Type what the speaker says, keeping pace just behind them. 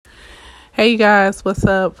Hey you guys, what's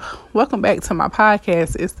up? Welcome back to my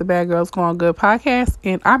podcast. It's the Bad Girls Going Good podcast,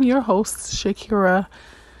 and I'm your host, Shakira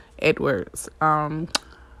Edwards.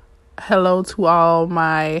 Hello to all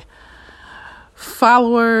my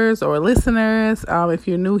followers or listeners. If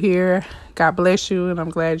you're new here, God bless you, and I'm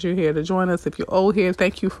glad you're here to join us. If you're old here,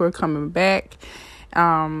 thank you for coming back.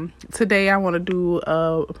 Today I want to do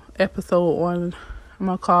a episode on, I'm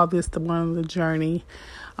going to call this the one of the journey.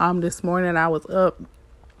 This morning I was up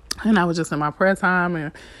and I was just in my prayer time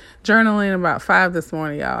and journaling about 5 this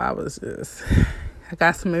morning, y'all. I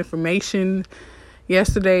got some information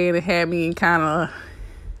yesterday and it had me kind of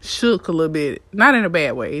shook a little bit, not in a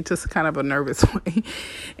bad way, just kind of a nervous way.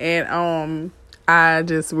 And I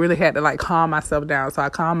just really had to calm myself down. So I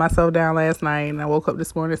calmed myself down last night and I woke up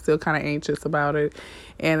this morning still kind of anxious about it.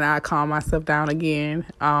 And I calmed myself down again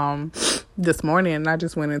this morning and I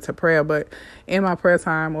just went into prayer. But in my prayer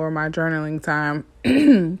time or my journaling time,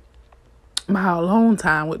 my alone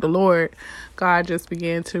time with the Lord, God just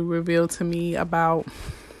began to reveal to me about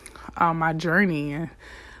my journey and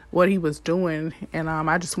what he was doing. And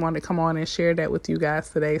I just wanted to come on and share that with you guys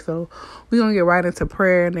today. So we're going to get right into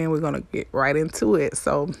prayer and then we're going to get right into it.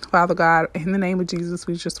 So Father God, in the name of Jesus,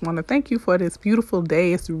 we just want to thank you for this beautiful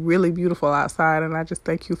day. It's really beautiful outside. And I just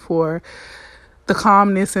thank you for the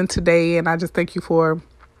calmness in today. And I just thank you for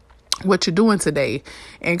what you're doing today.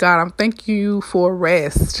 And God, I'm thanking you for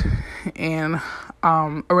rest and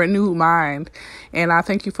a renewed mind. And I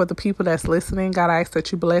thank you for the people that's listening. God, I ask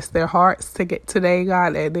that you bless their hearts to get today,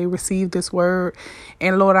 God, that they receive this word.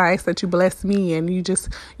 And Lord, I ask that you bless me and you just,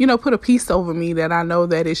 put a peace over me that I know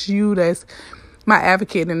that it's you that's my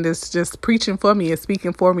advocate and this just preaching for me and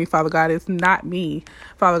speaking for me, Father God. It's not me,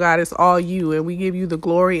 Father God, it's all you. And we give you the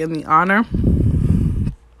glory and the honor.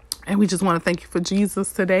 And we just want to thank you for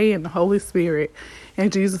Jesus today and the Holy Spirit.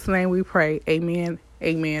 In Jesus' name we pray. Amen,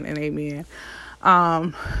 amen, and amen.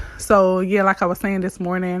 Like I was saying this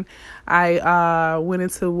morning, I went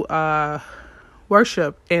into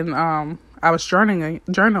worship and I was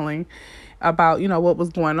journaling about, what was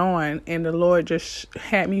going on. And the Lord just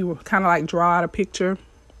had me kind of draw out a picture.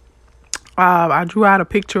 I drew out a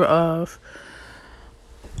picture of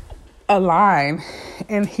a line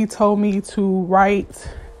and he told me to write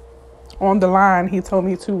on the line. He told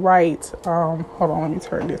me to write, hold on, let me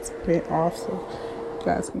turn this bit off so you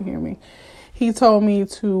guys can hear me. He told me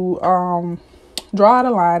to draw out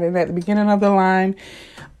a line, and at the beginning of the line,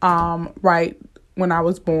 write when I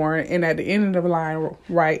was born, and at the end of the line,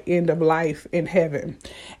 write end of life in heaven.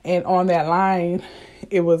 And on that line,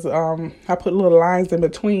 it was, I put little lines in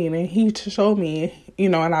between, and he showed me,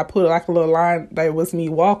 and I put a little line that was me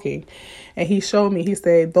walking. And he showed me, he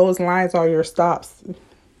said, those lines are your stops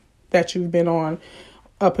that you've been on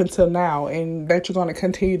up until now and that you're going to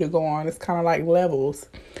continue to go on. It's kind of like levels.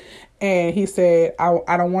 And he said,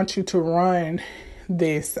 I don't want you to run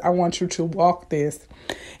this. I want you to walk this.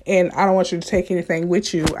 And I don't want you to take anything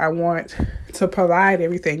with you. I want to provide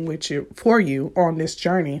everything for you on this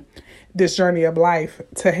journey of life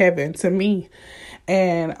to heaven, to me.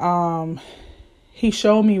 And he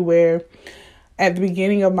showed me where at the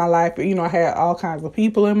beginning of my life, I had all kinds of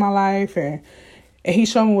people in my life and he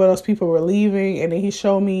showed me where those people were leaving. And then he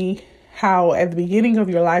showed me how at the beginning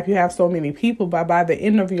of your life, you have so many people, but by the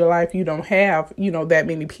end of your life, you don't have, that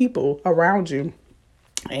many people around you.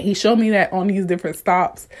 And he showed me that on these different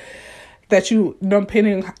stops that you don't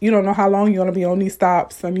know how long you're going to be on these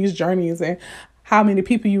stops, on these journeys, and how many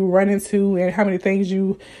people you run into and how many things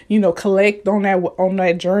you collect on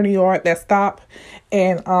that journey or at that stop.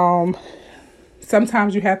 And,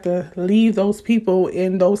 sometimes you have to leave those people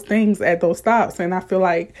and those things at those stops. And I feel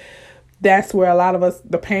like that's where a lot of us,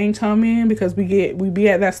 the pain come in, because we be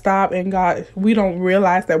at that stop and God, we don't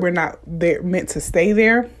realize that we're not there meant to stay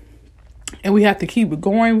there. And we have to keep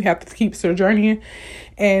going. We have to keep journeying.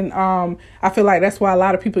 And I feel like that's why a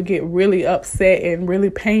lot of people get really upset and really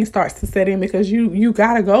pain starts to set in, because you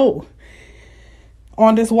got to go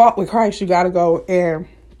on this walk with Christ. You got to go and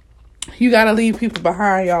you got to leave people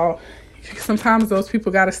behind, y'all. Sometimes those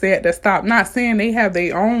people got to stay at that stop. Not saying they have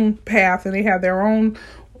their own path and they have their own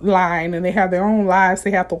line and they have their own lives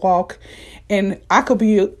they have to walk. And I could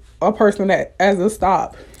be a person that as a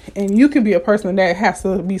stop, and you can be a person that has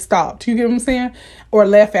to be stopped. You get what I'm saying? Or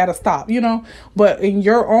left at a stop, But in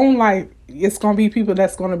your own life, it's going to be people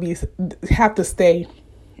that's going to have to stay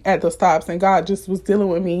at the stops. And God just was dealing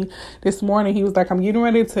with me this morning. He was like, I'm getting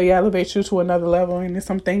ready to elevate you to another level. And there's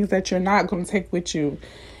some things that you're not going to take with you.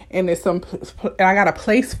 And I got a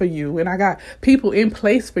place for you, and I got people in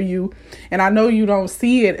place for you. And I know you don't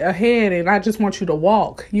see it ahead, and I just want you to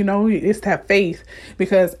walk, it's that faith,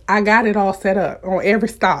 because I got it all set up on every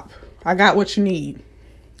stop. I got what you need.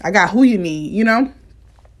 I got who you need, you know?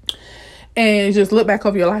 And just look back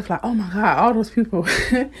over your life like, oh my God, all those people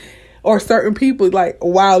or certain people, like,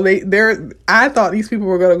 wow, I thought these people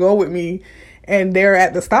were going to go with me and they're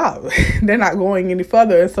at the stop. They're not going any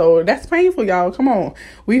further. So that's painful, y'all. Come on.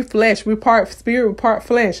 We flesh, we part spirit, we part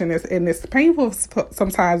flesh. And it's painful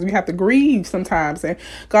sometimes. We have to grieve sometimes. And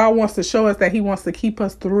God wants to show us that he wants to keep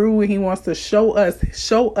us through. And he wants to show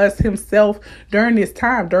us himself during this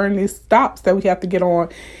time, during these stops that we have to get on.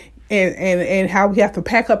 And how we have to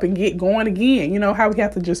pack up and get going again. You know, how we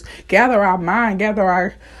have to just gather our mind, gather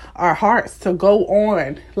our hearts to go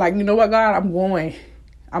on. Like, you know what, God, I'm going.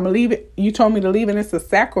 I'm going to leave it. You told me to leave, and it's a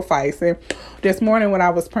sacrifice. And this morning when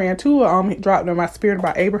I was praying too, it dropped in my spirit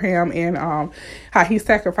about Abraham and how he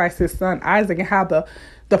sacrificed his son Isaac, and how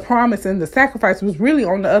the promise and the sacrifice was really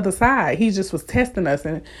on the other side. He just was testing us.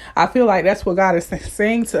 And I feel like that's what God is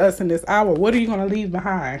saying to us in this hour. What are you going to leave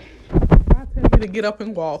behind? I tell you to get up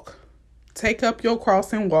and walk. Take up your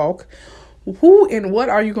cross and walk. Who and what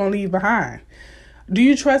are you going to leave behind? Do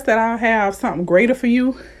you trust that I have something greater for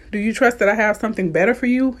you? Do you trust that I have something better for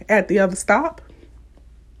you at the other stop?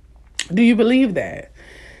 Do you believe that?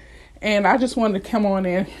 And I just wanted to come on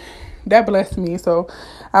and that blessed me. So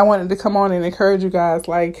I wanted to come on and encourage you guys,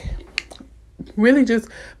 like, really just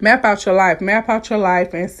map out your life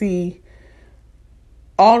and see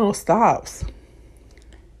all those stops.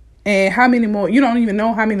 And how many more, you don't even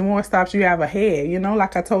know how many more stops you have ahead. You know,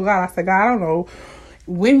 like I told God, I said, God, I don't know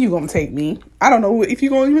when you're going to take me. I don't know if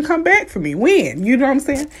you're going to even come back for me. When? You know what I'm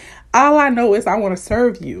saying? All I know is I want to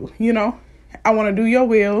serve you. You know, I want to do your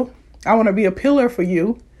will. I want to be a pillar for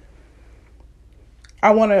you.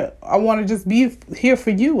 I want to just be here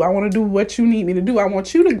for you. I want to do what you need me to do. I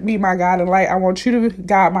want you to be my guiding light. I want you to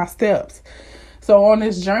guide my steps. So on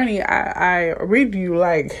this journey, I read you,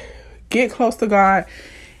 like, get close to God.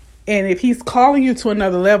 And if he's calling you to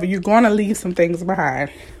another level, you're going to leave some things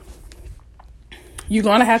behind. You're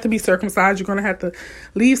going to have to be circumcised. You're going to have to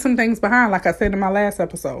leave some things behind, like I said in my last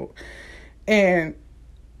episode. And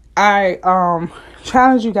I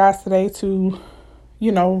challenge you guys today to,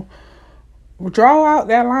 you know, draw out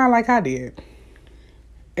that line like I did.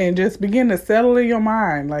 And just begin to settle in your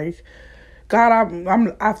mind. Like, God,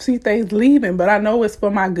 I see things leaving, but I know it's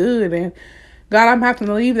for my good. And God, I'm having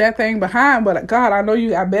to leave that thing behind, but God, I know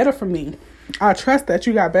you got better for me. I trust that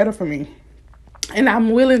you got better for me. And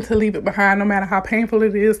I'm willing to leave it behind no matter how painful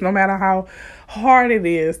it is, no matter how hard it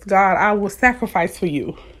is. God, I will sacrifice for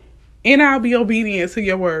you. And I'll be obedient to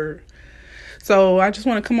your word. So I just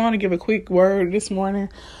want to come on and give a quick word this morning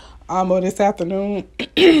or this afternoon.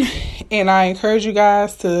 And I encourage you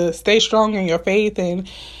guys to stay strong in your faith. And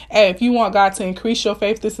if you want God to increase your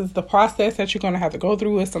faith, this is the process that you're going to have to go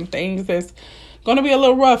through with some things that's going to be a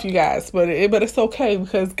little rough, you guys. But it's okay,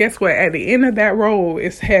 because guess what? At the end of that road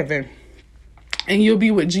is heaven. And you'll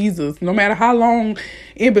be with Jesus. No matter how long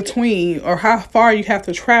in between or how far you have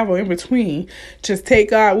to travel in between, just take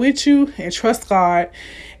God with you and trust God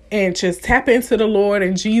and just tap into the Lord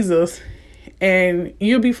and Jesus, and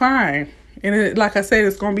you'll be fine. And like I said,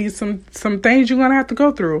 it's going to be some things you're going to have to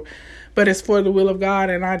go through, but it's for the will of God.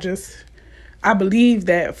 And I believe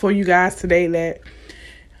that for you guys today, that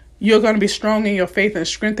you're going to be strong in your faith and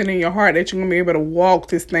strengthening your heart, that you're going to be able to walk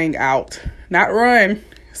this thing out, not run.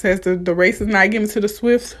 It says the race is not given to the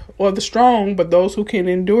swift or the strong, but those who can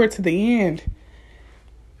endure to the end.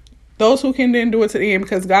 Those who can endure to the end,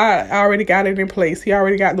 because God already got it in place. He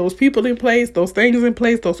already got those people in place, those things in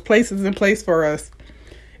place, those places in place for us,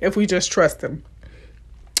 if we just trust him.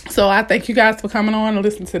 So I thank you guys for coming on and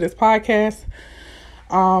listening to this podcast.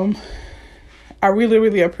 I really,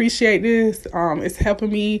 really appreciate this. It's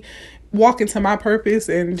helping me walk into my purpose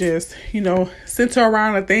and just, center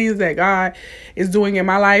around the things that God is doing in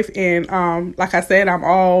my life. And like I said, I'm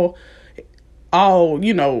all,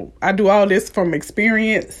 I do all this from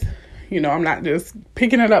experience. I'm not just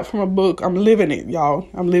picking it up from a book. I'm living it, y'all.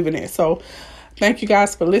 I'm living it. So thank you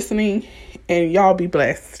guys for listening, and y'all be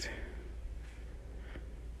blessed.